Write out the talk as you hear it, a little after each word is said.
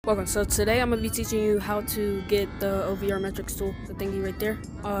Welcome. So today I'm going to be teaching you how to get the OVR metrics tool, the thingy right there.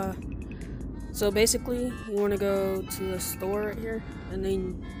 So basically you want to go to the store right here, and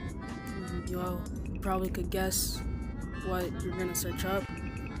then you probably could guess what you're going to search up.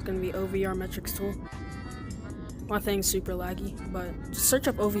 It's going to be OVR metrics tool. My thing's super laggy, but just search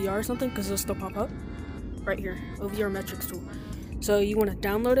up OVR or something because it'll still pop up right here, OVR metrics tool. So you want to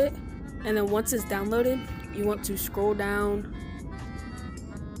download it, and then once it's downloaded, you want to scroll down,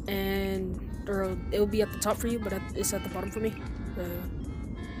 or it'll be at the top for you, but it's at the bottom for me.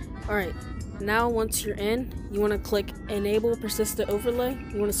 Alright, now once you're in, you want to click enable persistent overlay.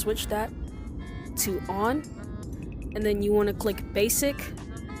 You want to switch that to on, and then you want to click basic,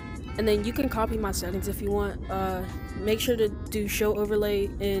 and then you can copy my settings if you want. Make sure to do show overlay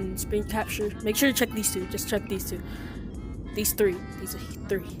and screen capture. Make sure to check these two. Just check these two. These three.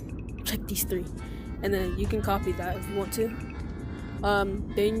 Check these three, and then you can copy that if you want to.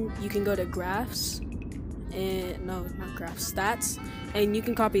 Then you can go to graphs, and no, not graphs, stats, and you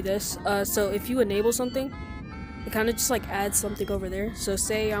can copy this. So if you enable something, it kind of just like adds something over there. So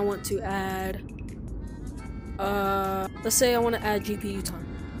say I want to add, let's say I want to add GPU time.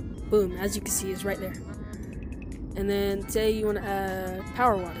 Boom, as you can see, it's right there. And then say you want to add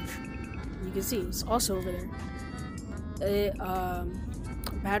power wattage. You can see it's also over there.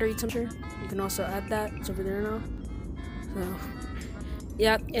 Battery temperature, you can also add that. It's over there now. So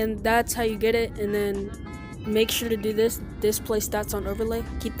yeah, and that's how you get it. And then make sure to do this display stats on overlay,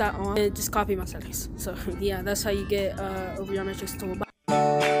 keep that on, and just copy my settings. So yeah, that's how you get OVR metrics tool.